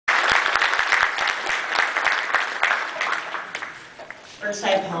First,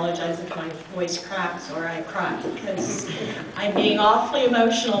 I apologize if my voice cracks or I cry, because I'm being awfully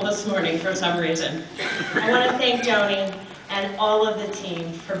emotional this morning for some reason. I want to thank Joni and all of the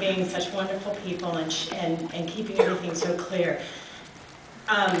team for being such wonderful people and keeping everything so clear.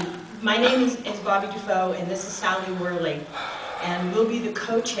 My name is Bobby Dufault, and this is Sally Worley, and we'll be the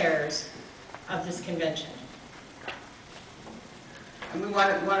co-chairs of this convention. And we want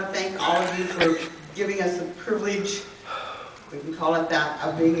to thank all of you for giving us the privilege, we can call it that,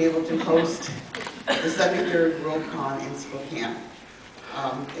 of being able to host the 73rd Worldcon in Spokane.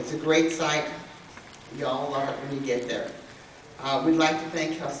 It's a great site. Y'all love it when you get there. We'd like to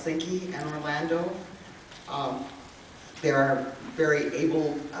thank Helsinki and Orlando. There are very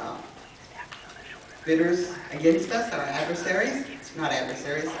able bidders against us, our adversaries, not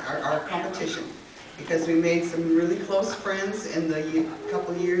adversaries, our competition, because we made some really close friends in the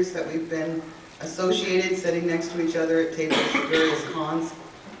couple years that we've been associated, sitting next to each other at tables at various cons.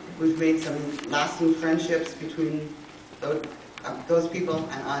 We've made some lasting friendships between those people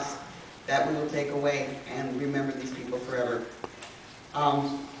and us that we will take away and remember these people forever. I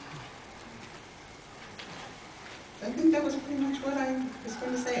think that was pretty much what I was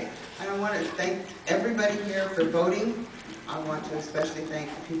going to say. And I want to thank everybody here for voting. I want to especially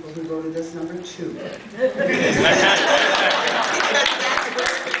thank the people who voted us number 2.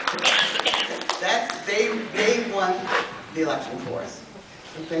 They won the election for us.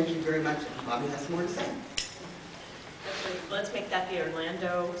 So thank you very much. Bobby has more to say. Let's make that the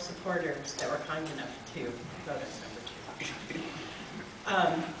Orlando supporters that were kind enough to vote us number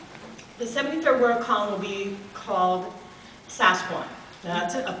 2. The 73rd Worldcon will be called Sasquon.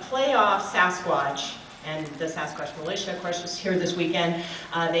 That's a play off Sasquatch, and the Sasquatch militia, of course, was here this weekend.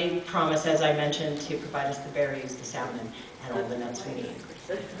 They promise, as I mentioned, to provide us the berries, the salmon, and all the nuts we need.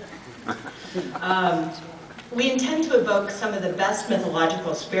 We intend to evoke some of the best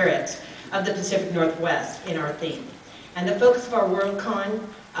mythological spirits of the Pacific Northwest in our theme. And the focus of our Worldcon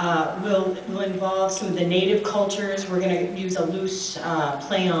will involve some of the native cultures. We're going to use a loose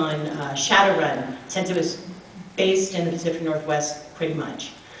play on Shadowrun, since it was based in the Pacific Northwest pretty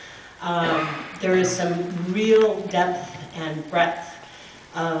much. There is some real depth and breadth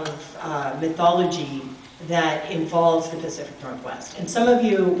of mythology that involves the Pacific Northwest. And some of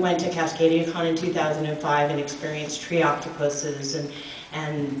you went to CascadiaCon in 2005 and experienced tree octopuses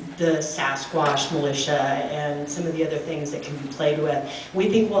and the Sasquatch militia and some of the other things that can be played with. We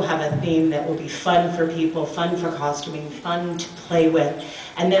think we'll have a theme that will be fun for people, fun for costuming, fun to play with,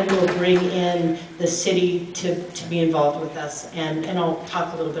 and then we'll bring in the city to be involved with us, and I'll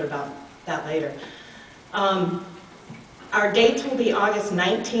talk a little bit about that later. Our dates will be August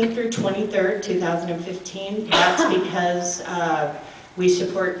 19th through 23rd, 2015. That's because we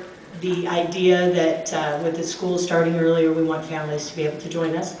support the idea that with the school starting earlier, we want families to be able to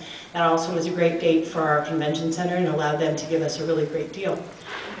join us. That also was a great date for our convention center and allowed them to give us a really great deal.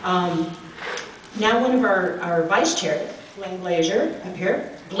 Now one of our vice chairs, Glenn Blazer up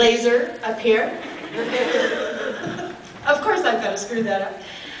here. Of course I've got to screw that up.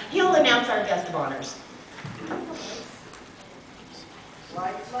 He'll announce our guest of honors.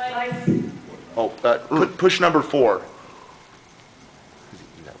 Oh, push number 4.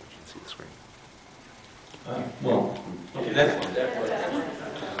 Well, okay, that's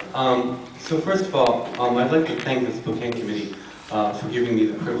fine. So first of all, I'd like to thank the Spokane Committee for giving me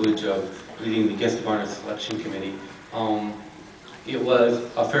the privilege of leading the Guest of Honor Selection Committee. It was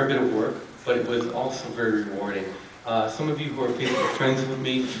a fair bit of work, but it was also very rewarding. Some of you who are Facebook friends with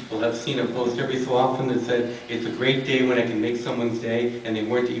me will have seen a post every so often that said, "It's a great day when I can make someone's day," and they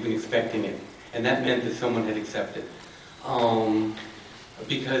weren't even expecting it. And that meant that someone had accepted.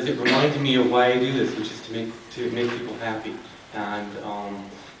 Because it reminded me of why I do this, which is to make people happy. And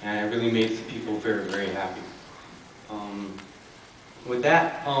I really made some people very, very happy. With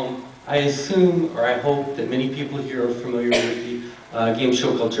that, I assume, or I hope, that many people here are familiar with the game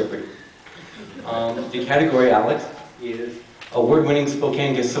show called Jeopardy! The category, Alex, is award-winning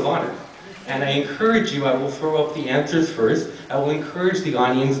Spokane Guest of Honor. And I encourage you, I will throw up the answers first. I will encourage the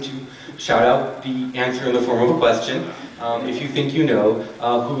audience to shout out the answer in the form of a question, if you think you know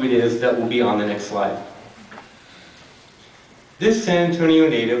who it is that will be on the next slide. This San Antonio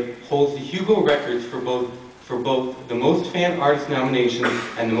native holds the Hugo records for both the Most Fan Artist nominations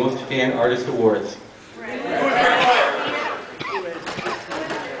and the Most Fan Artist Awards.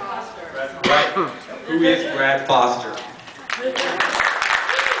 Who is Brad Foster?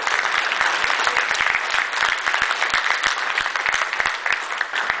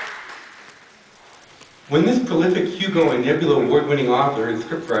 When this prolific Hugo and Nebula award-winning author and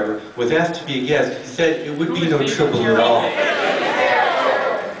scriptwriter was asked to be a guest, he said it would be no trouble at all.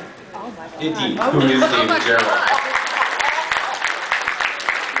 Indeed, who is David Gerald.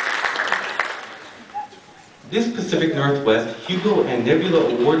 This Pacific Northwest Hugo and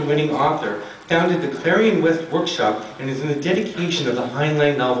Nebula Award-winning author founded the Clarion West Workshop and is in the dedication of the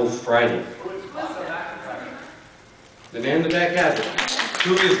Heinlein novel Friday. The man in the back has it.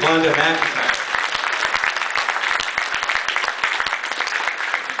 Who is Vonda McIntyre?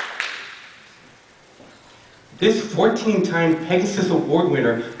 This 14-time Pegasus Award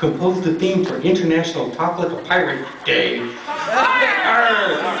winner composed the theme for International Talk Like a Pirate Day.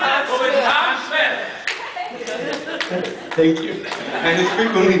 Thank you. And has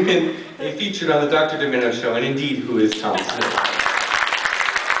frequently been featured on the Dr. Domino Show, and indeed, who is Tom Smith.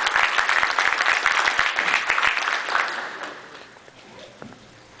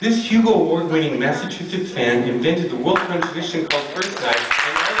 This Hugo Award-winning Massachusetts fan invented the Worldcon tradition called First Night,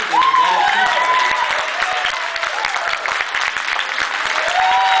 and elevated the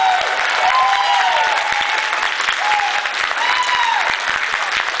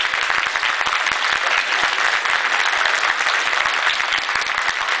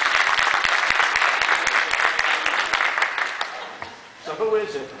So who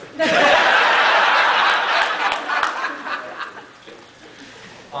is it?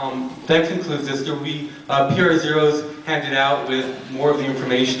 That concludes this. There will be PR zeros handed out with more of the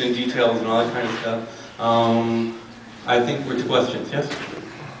information and details and all that kind of stuff. I think we're to questions, yes?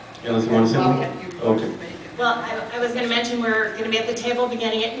 Unless you want to say more? Okay. Well, I was going to mention we're going to be at the table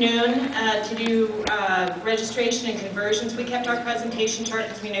beginning at noon to do registration and conversions. We kept our presentation chart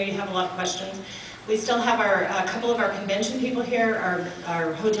because we know you have a lot of questions. We still have a couple of our convention people here,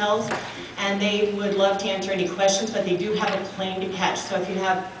 our hotels, and they would love to answer any questions, but they do have a plane to catch. So if you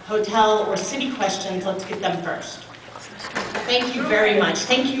have hotel or city questions, let's get them first. Thank you very much.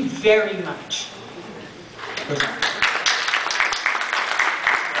 Thank you very much. Room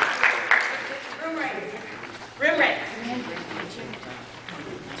rates. Room rates.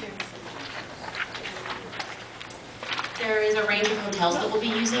 There is a range of hotels that we'll be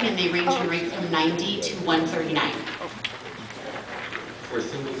using, and they range in rate from $90 to $139. For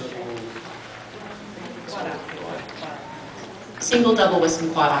single double. Single double with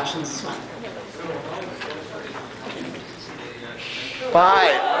some quad options as well. 5.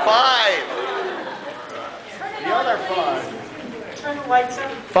 The other 5. Turn the lights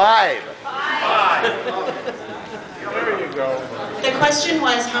up. 5. There you go. The question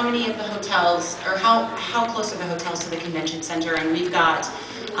was how many of the hotels, or how close are the hotels to the convention center, and we've got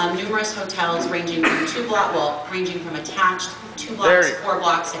numerous hotels ranging from ranging from attached 2 blocks, 4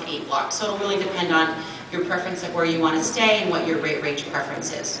 blocks, and 8 blocks. So it'll really depend on your preference of where you want to stay and what your rate range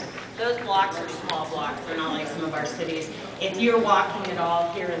preference is. Those blocks are small blocks. They're not like some of our cities. If you're walking at all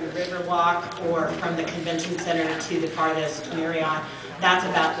here in the Riverwalk or from the convention center to the farthest Marriott, that's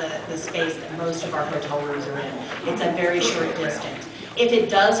about the space that most of our hotel rooms are in. It's a very short distance. If it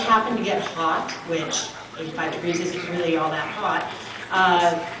does happen to get hot, which 85 degrees isn't really all that hot,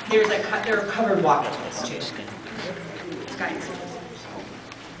 there are covered walkways too. Guys.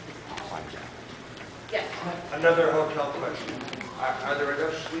 Yes. Another hotel question. Are there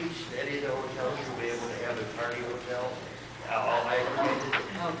enough suites in any of the hotels to be able to have a party hotel? All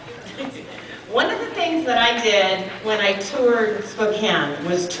aggregated? One of the things that I did when I toured Spokane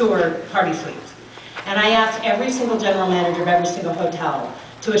was tour party suites. And I asked every single general manager of every single hotel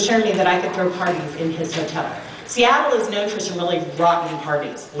to assure me that I could throw parties in his hotel. Seattle is known for some really rotten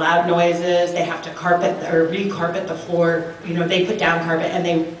parties. Loud noises, they have to carpet or re-carpet the floor, you know, they put down carpet and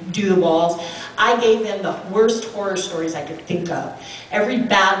they do the walls. I gave them the worst horror stories I could think of. Every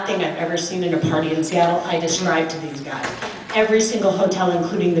bad thing I've ever seen in a party in Seattle, I described to these guys. Every single hotel,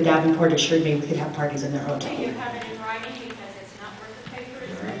 including the Davenport, assured me we could have parties in their hotel. Do you have it in writing because it's not worth the paper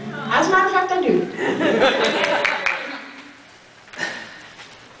it's written on? As a matter of fact, I do.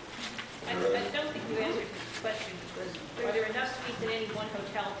 I don't think you answered this question because are there enough suites in any one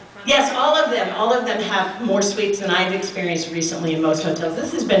hotel to come? Yes, all of them have more suites than I've experienced recently in most hotels.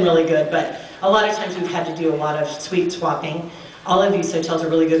 This has been really good, but a lot of times we've had to do a lot of suite swapping. All of these hotels are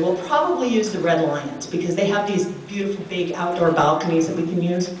really good. We'll probably use the Red Lions because they have these beautiful big outdoor balconies that we can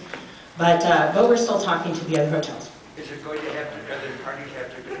use. But we're still talking to the other hotels. Is it going to have to, are the parties have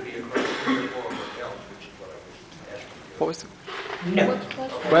to going to be across 3 or 4 hotels, which is what I was asking? What was the No.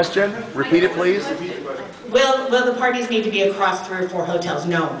 question? Repeat it, please. Will the parties need to be across 3 or 4 hotels?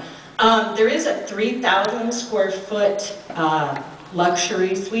 No. There is a 3,000 square foot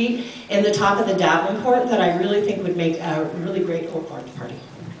luxury suite in the top of the Davenport that I really think would make a really great old barge party.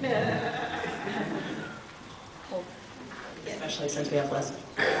 Especially since we have less.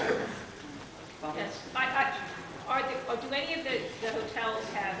 Yes. Do any of the hotels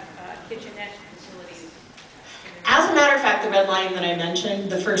have kitchenette facilities? As a matter of fact, the red lining that I mentioned,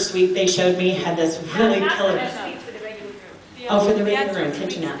 the first suite they showed me had this really Not killer. the suites for the regular room. Oh, for the regular room,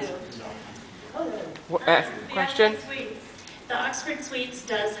 kitchenette. Question? The Oxford Suites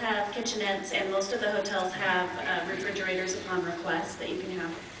does have kitchenettes, and most of the hotels have refrigerators upon request that you can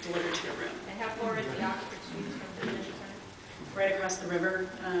have delivered to your room. And how far is the Oxford Suites from the convention center? Right across the river,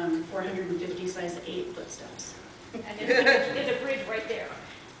 450 size 8 footsteps. And there's a bridge right there.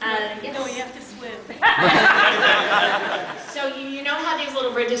 Yes. No, you have to swim. So you know how these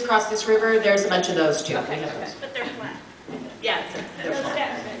little bridges cross this river? There's a bunch of those too. We have those. But they're flat. Yeah. No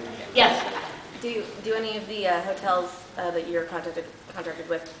steps. Yes. Do any of the hotels that you're contracted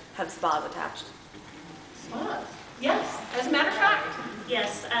with have spas attached? Spas. Yes. As a matter of fact.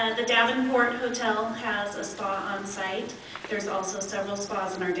 Yes, the Davenport Hotel has a spa on site. There's also several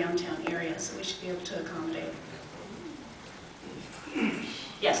spas in our downtown area, so we should be able to accommodate.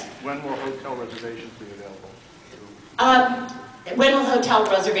 Yes. When will hotel reservations be available? When will hotel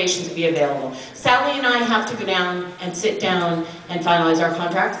reservations be available? Sally and I have to go down and sit down and finalize our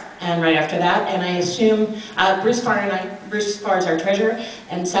contracts, and right after that, and I assume Bruce Farr is our treasurer,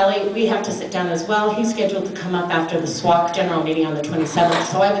 and Sally, we have to sit down as well. He's scheduled to come up after the SWAC general meeting on the 27th,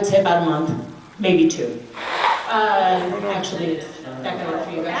 so I would say about a month, maybe 2. Actually, is that going to work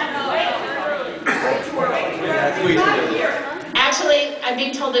for you guys? Actually, I'm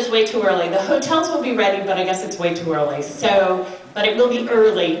being told it's way too early. The hotels will be ready, but I guess it's way too early. So, but it will be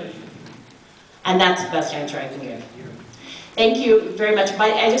early, and that's the best answer I can give. Thank you very much.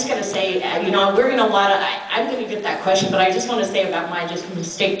 But I just got to say, we're in a lot of, I'm going to get that question, but I just want to say about my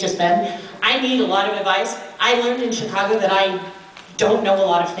mistake just then. I need a lot of advice. I learned in Chicago that I don't know a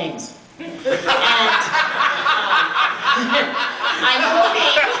lot of things. And I'm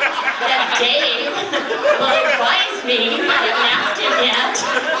hoping that Dave will advise me. I haven't asked him yet.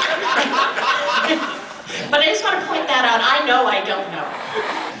 But I just want to point that out. I know I don't know.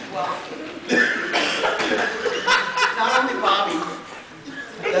 Not only Bobby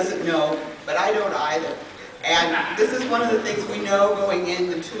doesn't know, but I don't either. And this is one of the things we know going in,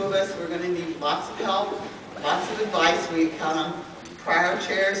 the two of us, we're going to need lots of help, lots of advice. We count on prior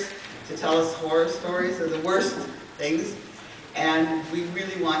chairs to tell us horror stories of the worst things. And we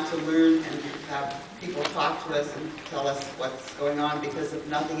really want to learn and have people talk to us and tell us what's going on, because if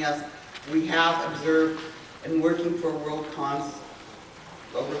nothing else, we have observed in working for Worldcons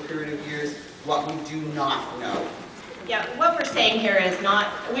over a period of years what we do not know. Yeah, what we're saying here is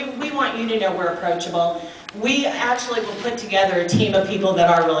not, we want you to know we're approachable. We actually will put together a team of people that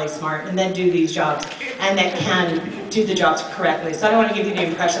are really smart and then do these jobs and that can do the jobs correctly. So I don't want to give you the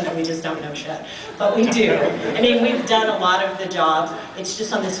impression that we just don't know shit, but we do. I mean, we've done a lot of the jobs. It's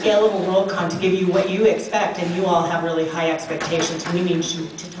just on the scale of a Worldcon to give you what you expect, and you all have really high expectations. We need you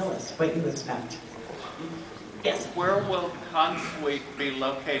to tell us what you expect. Yes? Where will ConSuite be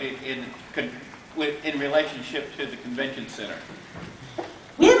located in relationship to the convention center?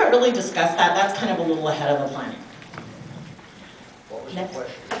 We haven't really discussed that. That's kind of a little ahead of the planning. What was the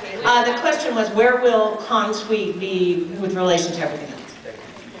question? The question was, where will ConSuite be with relation to everything else?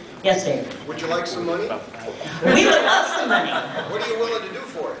 Yes, Dave? Would you like some money? We would love some money. What are you willing to do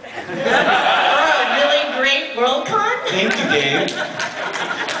for it? For a really great Worldcon? Thank you, Dave.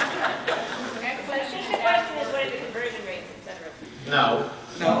 The question is, what are the conversion rates, et cetera? No.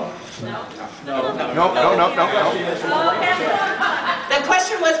 No? No, no. The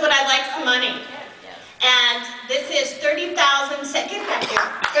question was, would I like some money? And this is $30,000, get back here,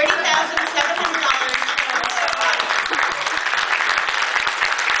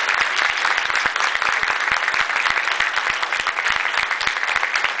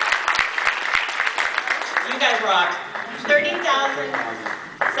 You guys rock.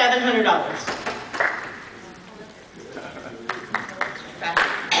 $30,700.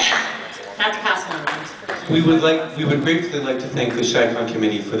 Have to pass along funds. We would gratefully like to thank the Sasquon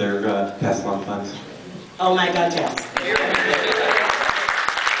committee for their pass along funds. Oh my God, yes.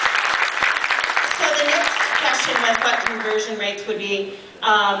 So the next question was what conversion rates would be.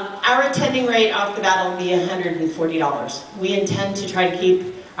 Our attending rate off the bat will be $140. We intend to try to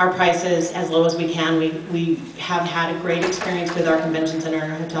keep our prices as low as we can. We have had a great experience with our convention center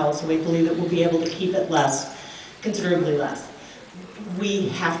and our hotels, so we believe that we'll be able to keep it less, considerably less. We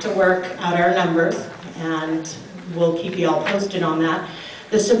have to work out our numbers, and we'll keep you all posted on that.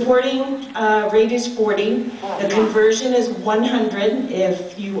 The supporting rate is 40. The conversion is 100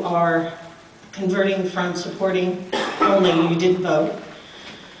 if you are converting from supporting only, you didn't vote.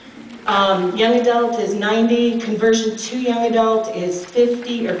 Young adult is 90. Conversion to young adult is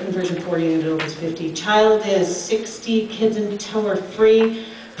 50, or conversion for young adult is 50. Child is 60. Kids until are free.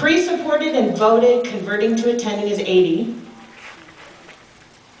 Pre-supported and voted converting to attending is 80.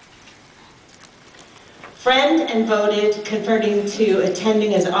 Friend and voted converting to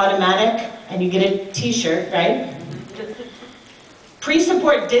attending is automatic, and you get a t-shirt, right?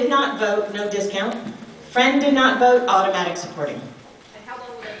 Pre-support did not vote, no discount. Friend did not vote, automatic supporting. And how long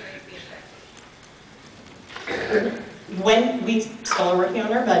will that rate be effective? When we still are working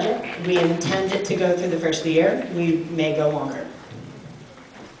on our budget, we intend it to go through the first of the year. We may go longer.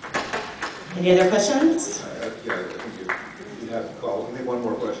 Any other questions? Yeah, I think you have, well, maybe one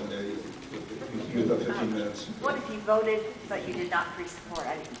more question there. You used up 15 minutes. What if you voted, but you did not pre-support?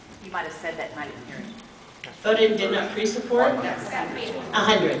 You might have said that in my hearing. Voted and did not pre-support? Yes.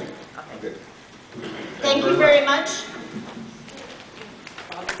 100. Okay. Thank you very much.